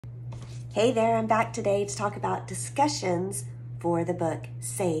Hey there, I'm back today to talk about discussions for the book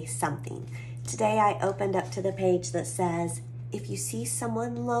Say Something. Today I opened up to the page that says, if you see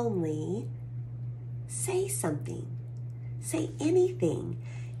someone lonely, say something. Say anything.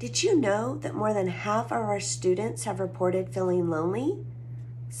 Did you know that more than half of our students have reported feeling lonely?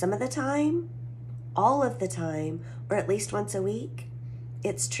 Some of the time, all of the time, or at least once a week?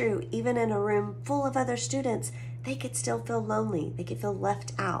 It's true, even in a room full of other students, they could still feel lonely. They could feel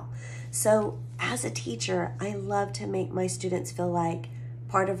left out. So as a teacher, I love to make my students feel like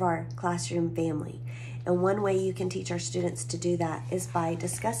part of our classroom family. And one way you can teach our students to do that is by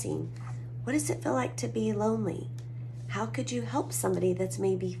discussing, what does it feel like to be lonely? How could you help somebody that's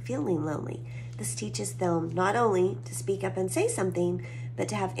maybe feeling lonely? This teaches them not only to speak up and say something, but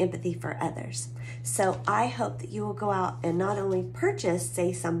to have empathy for others. So I hope that you will go out and not only purchase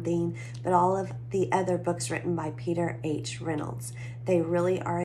Say Something, but all of the other books written by Peter H. Reynolds. They really are